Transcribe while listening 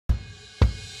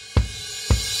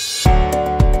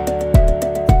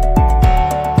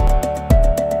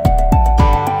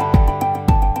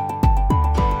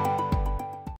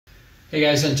Hey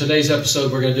guys, in today's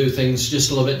episode we're going to do things just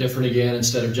a little bit different again.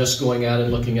 Instead of just going out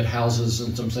and looking at houses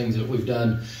and some things that we've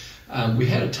done. We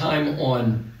had a time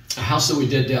on a house that we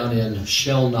did down in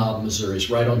Shell Knob, Missouri.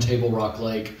 It's right on Table Rock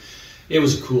Lake. It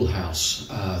was a cool house,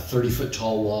 30-foot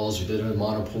tall walls. We did it in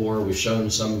monopore. We've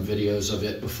shown some videos of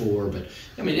it before, but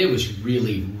I mean, it was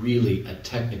really, really a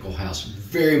technical house.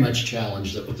 Very much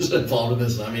challenge that was involved in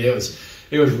this. I mean, it was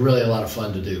really a lot of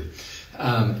fun to do.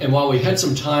 And while we had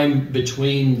some time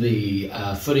between the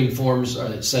footing forms,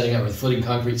 or setting up, or the footing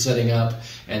concrete setting up,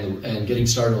 and getting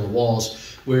started on the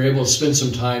walls, we were able to spend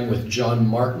some time with John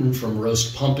Martin from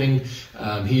Rost Pumping.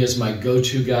 He is my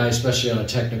go-to guy, especially on a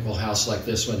technical house like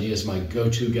this one. He is my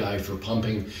go-to guy for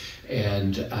pumping.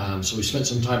 And so we spent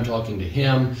some time talking to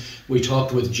him. We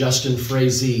talked with Justin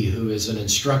Frese, who is an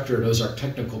instructor at Ozarks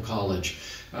Technical College,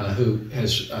 who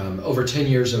has over 10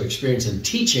 years of experience in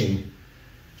teaching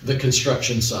the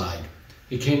construction side.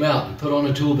 He came out, he put on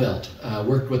a tool belt,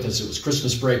 worked with us. It was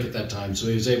Christmas break at that time, so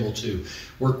he was able to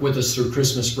work with us through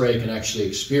Christmas break and actually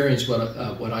experience what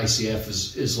ICF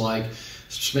is like.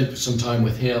 Spent some time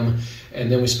with him,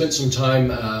 and then we spent some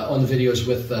time on the videos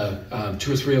with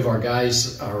 2 or 3 of our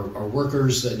guys, our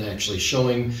workers, and actually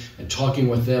showing and talking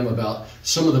with them about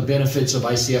some of the benefits of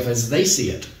ICF as they see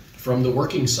it from the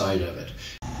working side of it.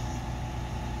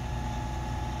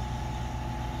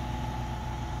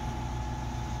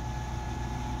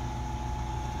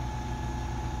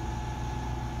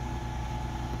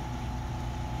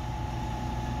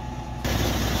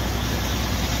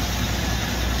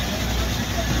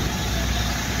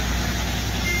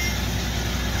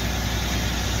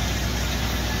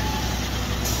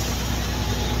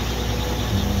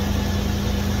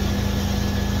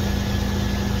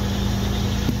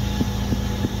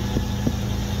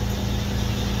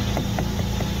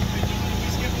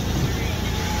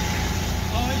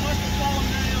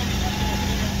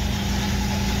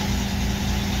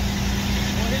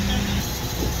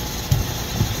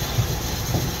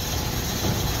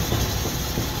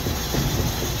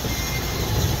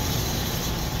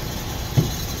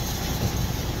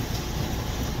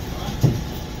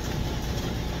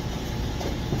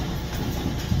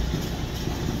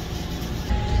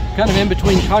 Kind of in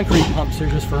between concrete pumps here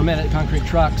just for a minute, concrete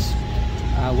trucks,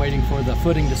 waiting for the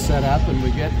footing to set up, and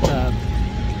we get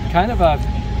kind of a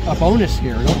bonus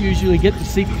here. We don't usually get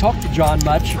to talk to John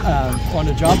much on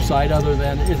the job site, other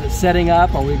than, is it setting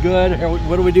up, are we good,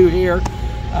 what do we do here?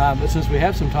 But since we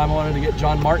have some time, I wanted to get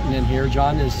John Martin in here.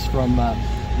 John is from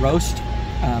Rost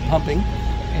Pumping,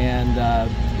 and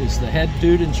is the head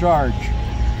dude in charge.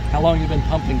 How long have you been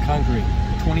pumping concrete?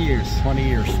 20 years. 20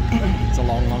 years. It's a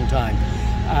long, long time.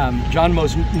 John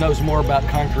knows more about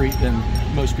concrete than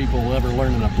most people will ever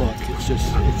learn in a book. It's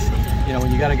you know, when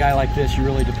you got a guy like this, you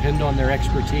really depend on their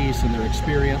expertise and their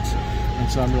experience, and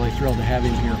so I'm really thrilled to have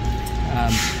him here.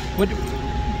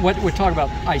 What we're talking about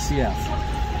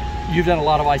ICF. You've done a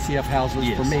lot of ICF houses.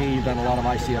 Yes. For me. You've done a lot of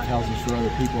ICF houses for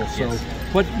other people. So,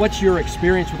 yes. What's your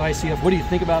experience with ICF? What do you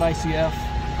think about ICF?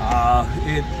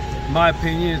 In my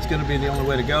opinion, it's going to be the only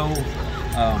way to go.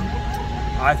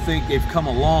 I think they've come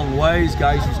a long ways.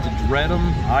 Guys used to dread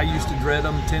them. I used to dread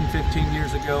them 10, 15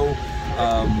 years ago.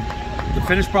 The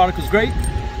finished product was great.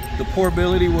 The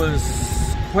pourability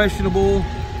was questionable.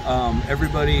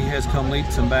 Everybody has come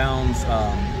leaps and bounds.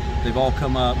 They've all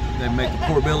come up. They make the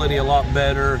pourability a lot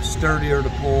better, sturdier to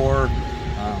pour.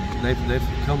 They've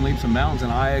come leaps and bounds,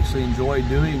 and I actually enjoy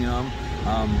doing them.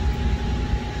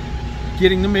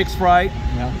 Getting the mix right,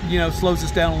 yeah, you know, slows us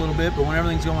down a little bit, but when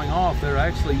everything's going off, they're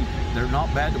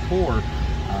not bad to pour.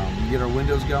 We get our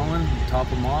windows going, top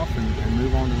them off, and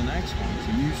move on to the next one.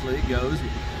 So usually it goes.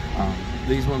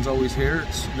 These ones always here.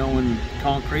 It's knowing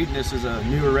concrete, and this is a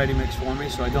newer ready mix for me,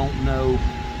 so I don't know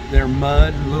their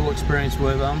mud, little experience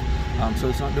with them. So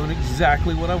it's not doing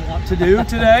exactly what I want to do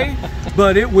today,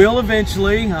 but it will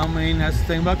eventually. I mean, that's the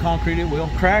thing about concrete, it will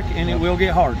crack and it will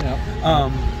get hard. Yep.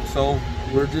 So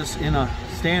we're just in a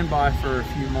standby for a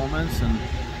few moments, and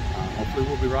hopefully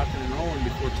we'll be rocking and rolling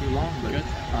before too long. But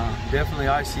definitely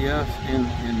ICF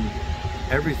in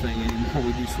everything anymore.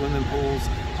 We do swimming pools,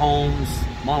 homes,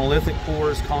 monolithic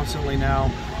pours constantly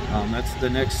now. That's the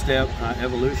next step,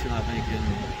 evolution, I think, in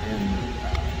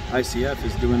ICF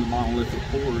is doing monolithic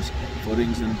pours,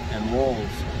 footings, and walls.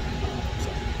 So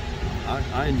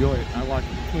I enjoy it. I like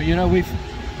it. Well, you know, we've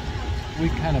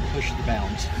kind of pushed the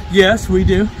bounds. Yes, we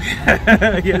do.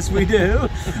 Yes, we do.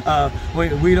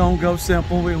 We don't go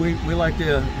simple. We like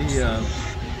the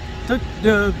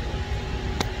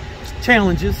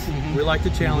challenges. Mm-hmm. We like the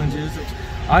challenges.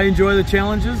 Mm-hmm. I enjoy the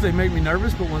challenges. They make me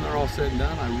nervous, but when they're all said and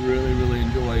done, I really, really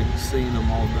enjoy seeing them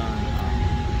all done.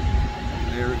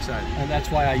 They're exciting. And that's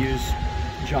why I use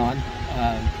John.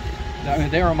 I mean,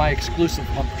 they are my exclusive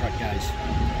pump truck guys.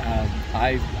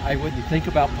 I wouldn't think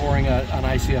about pouring an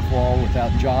ICF wall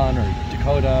without John or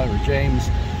Dakota or James,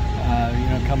 you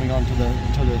know, coming onto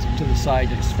the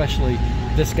site, especially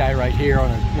this guy right here on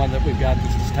one that we've got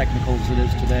that's as technical as it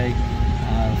is today.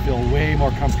 I feel way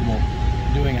more comfortable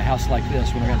doing a house like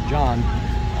this when I got John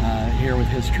here with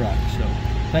his truck. So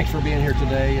thanks for being here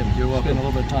today and spending a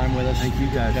little bit of time with us. Thank you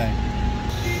guys. Okay.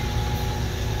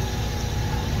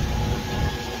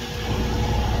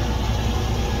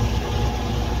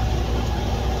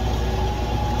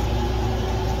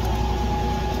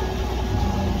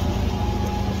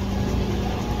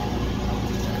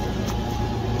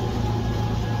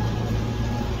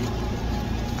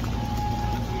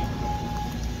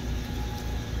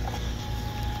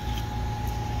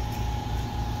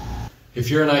 If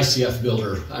you're an ICF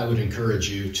builder, I would encourage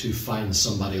you to find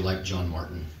somebody like John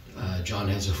Martin. John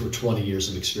has over 20 years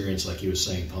of experience, like he was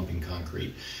saying, pumping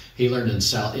concrete. He learned in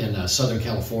Southern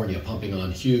California, pumping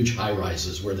on huge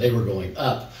high-rises where they were going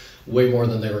up way more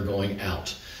than they were going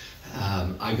out.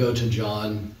 I go to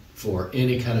John for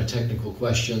any kind of technical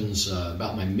questions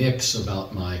about my mix,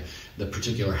 about the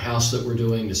particular house that we're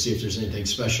doing, to see if there's anything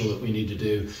special that we need to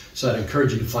do. So I'd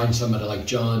encourage you to find somebody like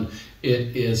John.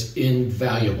 It is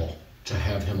invaluable to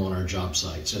have him on our job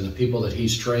sites. And the people that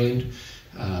he's trained,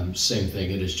 same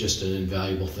thing. It is just an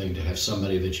invaluable thing to have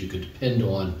somebody that you could depend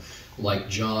on, like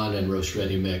John and Rost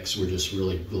Ready Mix. We're just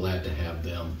really glad to have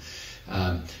them.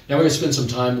 Now we're going to spend some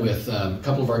time with a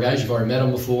couple of our guys. You've already met them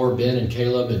before, Ben and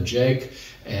Caleb and Jake,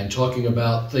 and talking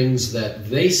about things that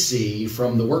they see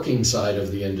from the working side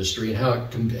of the industry and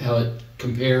how it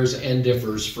compares and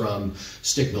differs from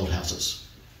stick-built houses.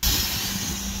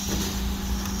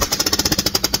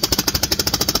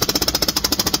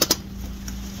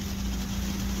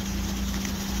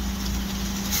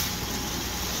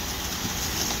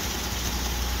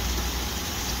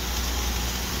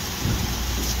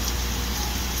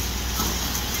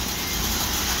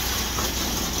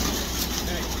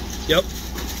 Yep.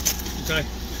 Okay.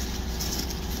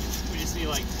 We just need,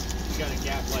 like, we got a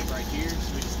gap like right here,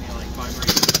 so we just need to like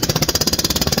vibrate.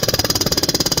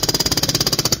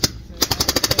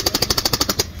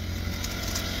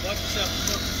 Watch yourself.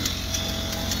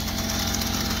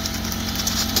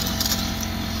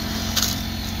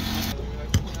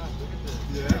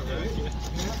 Yeah, right?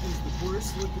 That is the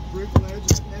worst looking brick ledge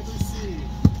I've ever seen.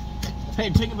 Hey,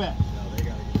 take it back. No, they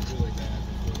gotta get really bad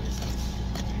before they start.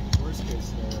 Worst case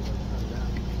scenario, they'll cut it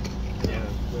out. Yeah.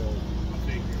 They'll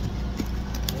make it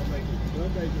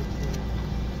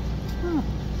clean.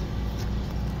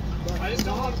 But I just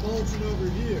don't not want- bulging over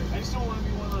here. I just don't want to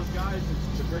be one of those guys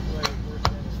that's the bricklayer worst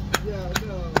enemy. Yeah,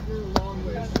 no, you're a long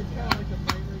ways from that. like the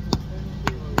framers and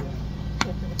You're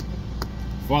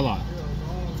Voila. a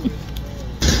long ways from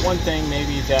there. One thing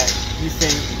maybe that you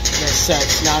think that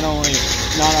sets not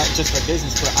just our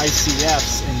business but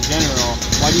ICFs in general,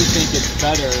 why do you think it's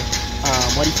better?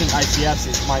 Why do you think ICFs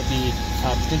might be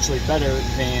potentially better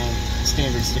than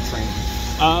standard stick framing?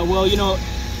 Well, you know,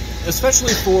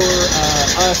 especially for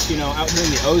us, you know, out here in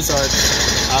the Ozarks,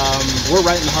 we're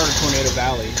right in the heart of Tornado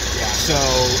Valley. Yeah. So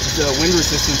the wind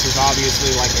resistance is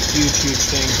obviously like a huge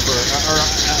thing for, or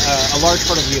a large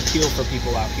part of the appeal for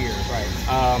people out here. Right.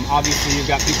 Obviously, you've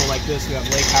got people like this who have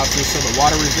lake houses, so the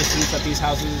water resistance that these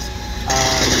houses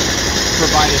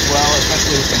provide as well,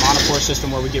 especially with the monopore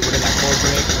system where we get rid of that cold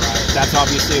break. Right. That's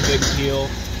obviously a big appeal.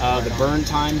 The burn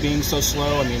time being so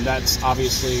slow, I mean, that's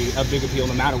obviously a big appeal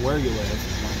no matter where you live.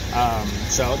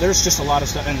 So there's just a lot of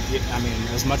stuff, and I mean,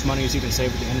 as much money as you can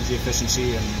save with the energy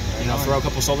efficiency, and you know, throw a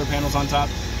couple solar panels on top.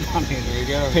 I mean, there you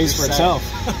go. Pays for itself.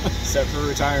 Set for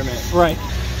retirement. Right.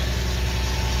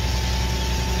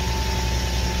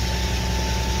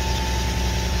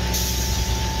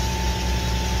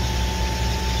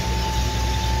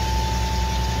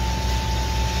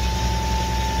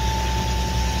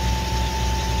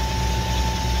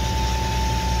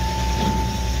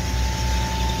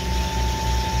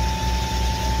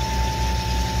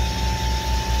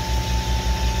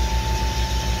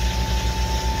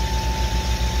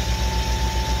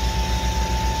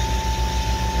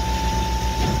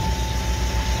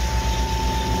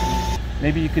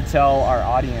 Maybe you could tell our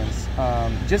audience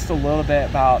just a little bit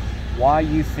about why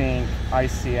you think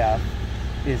ICF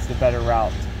is the better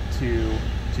route to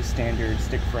standard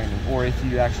stick framing, or if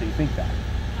you actually think that.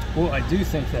 Well, I do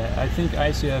think that. I think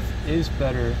ICF is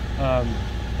better,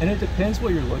 and it depends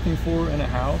what you're looking for in a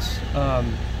house.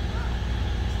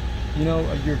 You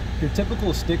know, your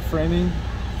typical stick framing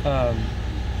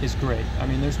is great. I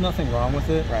mean, there's nothing wrong with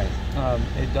it. Right.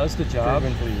 It does the job.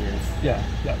 Proven for years. Yeah,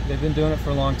 they've been doing it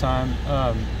for a long time.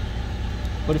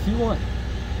 But if you want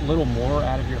a little more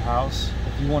out of your house,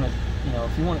 if you want it,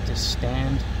 if you want it to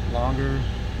stand longer,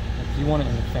 if you want it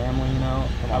in the family,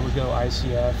 I would go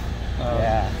ICF.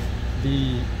 Yeah.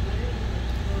 The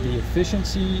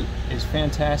efficiency is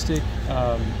fantastic,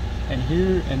 and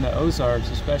here in the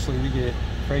Ozarks especially, we get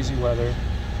crazy weather.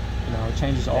 It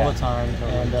changes all the time,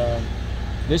 totally. And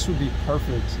this would be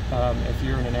perfect if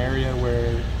you're in an area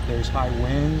where there's high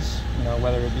winds,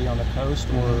 whether it be on the coast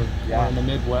or in the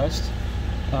Midwest.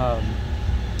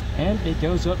 And it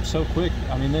goes up so quick.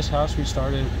 I mean, this house we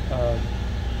started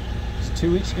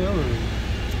 2 weeks ago, or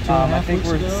 2.5 I think weeks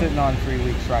we're ago? sitting on 3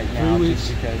 weeks right now, 3 weeks.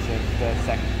 just because of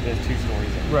the 2 stories.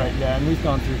 Right, yeah, and we've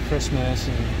gone through Christmas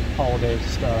and holidays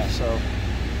and stuff, so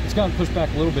it's gotten pushed back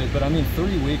a little bit. But I mean,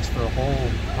 3 weeks for a whole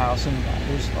house, and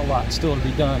there's a lot still to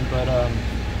be done. But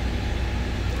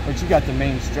you got the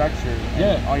main structure.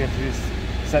 And all you have to do is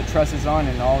set trusses on,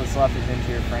 and all that's left is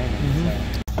interior framing. So.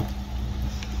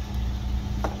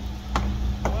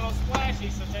 A little splashy,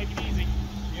 so take it easy.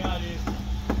 Yeah, it is.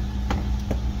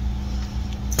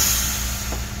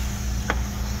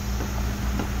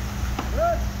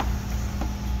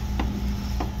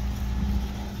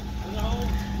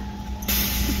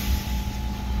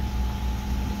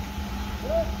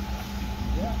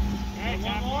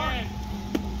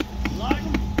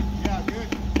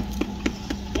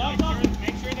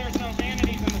 Make sure there's no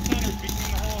vanities in the centers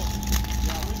between the holes.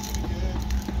 Yeah, we should be good.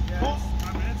 Yeah,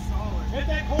 I mean, it's solid. Hit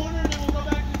that corner, and then we'll go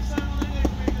back to the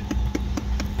simultaneous.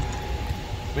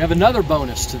 We have another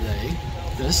bonus today.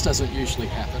 This doesn't usually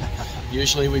happen.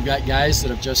 Usually we've got guys that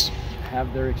have just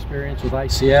have their experience with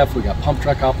ICF. We got pump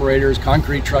truck operators,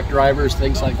 concrete truck drivers,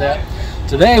 things like that.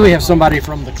 Today we have somebody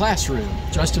from the classroom,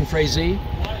 Justin Frese,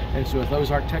 and so with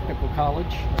Ozarks Technical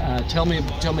College. Tell me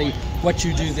what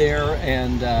you do there,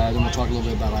 and then we'll talk a little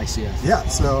bit about ICF. Yeah,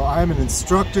 so I'm an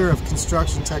instructor of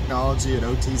construction technology at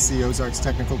OTC, Ozarks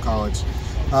Technical College.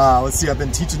 Let's see, I've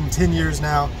been teaching 10 years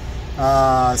now,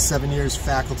 7 years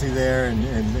faculty there,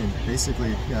 and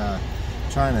basically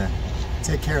trying to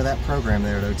take care of that program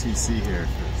there at OTC here.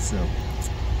 So,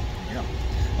 yeah.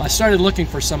 I started looking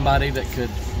for somebody that could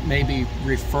maybe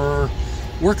refer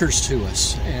workers to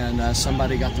us, and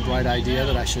somebody got the bright idea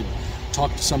that I should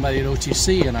talk to somebody at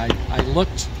OTC, and I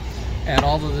looked at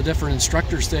all of the different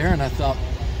instructors there, and I thought,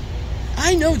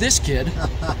 I know this kid.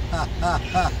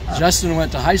 Justin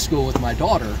went to high school with my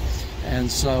daughter,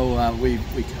 and so we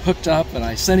hooked up, and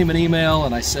I sent him an email,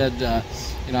 and I said,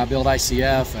 I build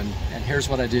ICF, and here's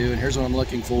what I do, and here's what I'm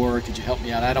looking for. Could you help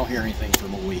me out? I don't hear anything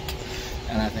from a week.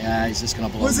 And I think, he's just going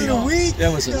to blow me off. Was it a week?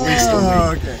 It was at least a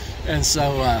week. Okay. And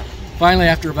so finally,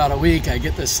 after about a week, I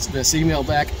get this email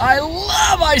back. I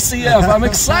love ICF. I'm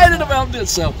excited about this.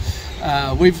 So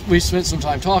we've spent some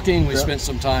time talking. We spent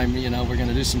some time, we're going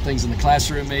to do some things in the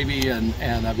classroom maybe, and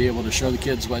I'll be able to show the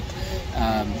kids what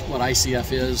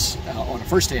ICF is on a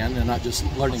first hand, and not just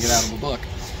learning it out of a book.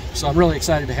 So I'm really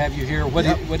excited to have you here. What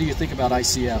do you think about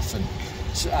ICF? And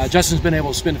Justin's been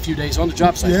able to spend a few days on the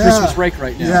job site. Christmas break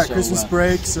right now. Yeah, so, Christmas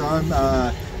break. So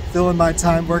I'm filling my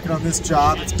time working on this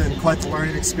job. It's been quite the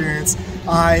learning experience.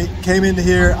 I came into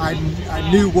here. I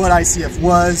knew what ICF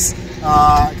was.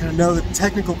 I kind of know the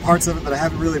technical parts of it, but I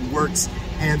haven't really worked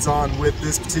hands-on with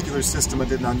this particular system. I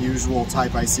did an unusual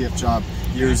type ICF job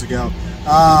years ago.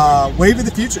 Wave of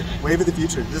the future. Wave of the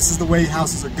future. This is the way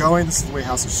houses are going. This is the way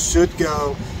houses should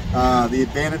go. The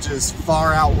advantages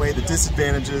far outweigh the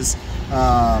disadvantages,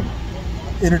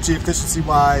 energy efficiency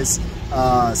wise,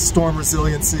 storm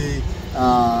resiliency,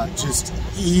 just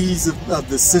ease of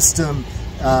the system.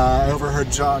 I overheard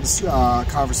John's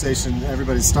conversation.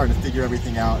 Everybody's starting to figure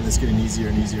everything out, and it's getting easier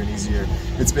and easier and easier.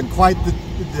 It's been quite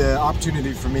the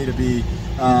opportunity for me to be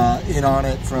in on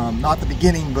it from not the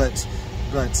beginning, but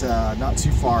not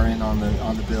too far in on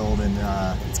the build, and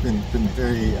it's been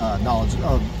very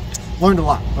knowledgeable. Learned a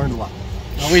lot.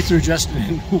 Well, we threw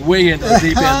Justin way into the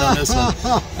deep end on this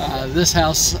one. This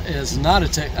house is not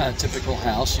a typical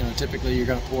house. Typically you're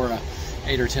going to pour a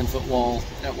 8 or 10 foot wall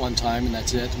at one time, and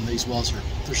that's it. And these walls are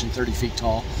pushing 30 feet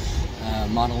tall.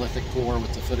 Monolithic pour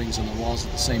with the footings and the walls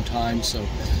at the same time. So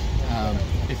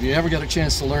if you ever get a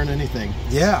chance to learn anything,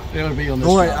 it would be on this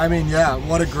job. I mean,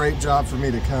 what a great job for me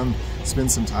to come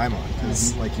spend some time on,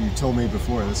 because like you told me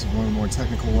before, this is one of the more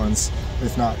technical ones,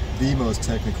 if not the most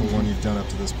technical one you've done up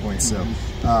to this point. So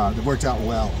it worked out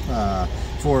well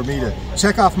for me to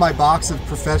check off my box of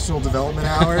professional development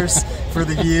hours for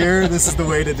the year. This is the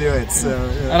way to do it. So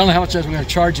I don't know how much I'm going to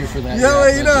charge you for that.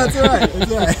 That's all right.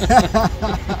 That's all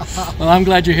right. Well, I'm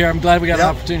glad you're here. I'm glad we got an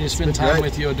opportunity to spend time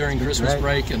with you during Christmas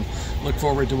break, and look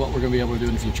forward to what we're going to be able to do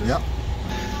in the future. Yep.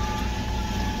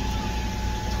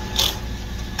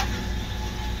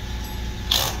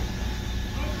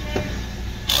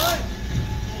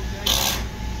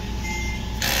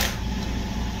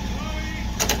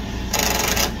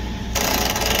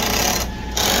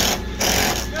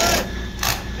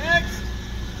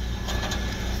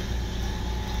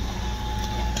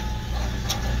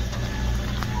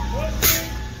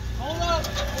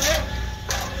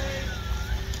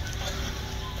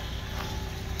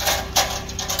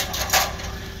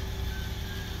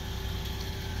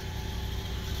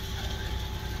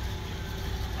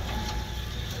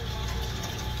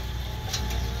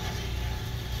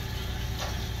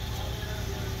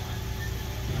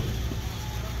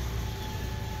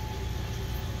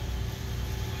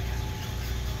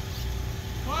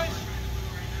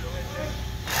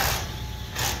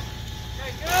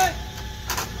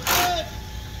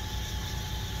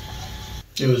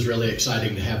 it was really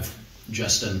exciting to have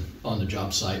Justin on the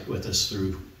job site with us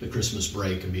through the Christmas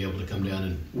break and be able to come down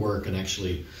and work and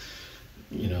actually,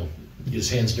 you know, get his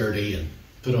hands dirty and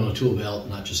put on a tool belt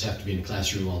and not just have to be in the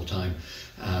classroom all the time.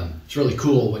 It's really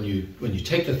cool when you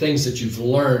take the things that you've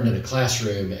learned in a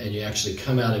classroom and you actually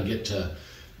come out and get to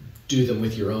do them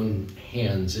with your own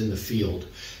hands in the field.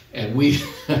 And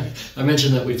I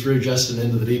mentioned that we threw Justin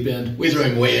into the deep end. We threw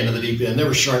him way into the deep end. There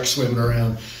were sharks swimming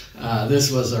around. This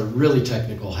was a really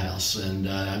technical house, and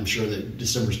I'm sure that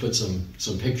December's put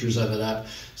some pictures of it up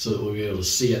so that we'll be able to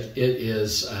see it.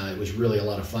 It was really a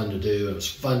lot of fun to do. It was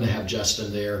fun to have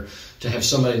Justin there, to have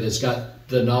somebody that's got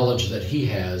the knowledge that he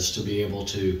has to be able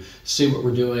to see what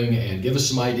we're doing and give us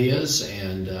some ideas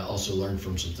and also learn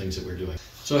from some things that we're doing.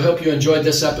 So I hope you enjoyed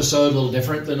this episode, a little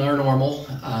different than our normal.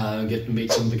 Get to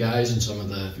meet some of the guys and some of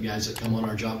the guys that come on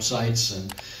our job sites,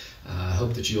 and I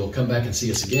hope that you'll come back and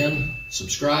see us again.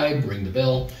 Subscribe, ring the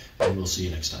bell, and we'll see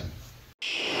you next time.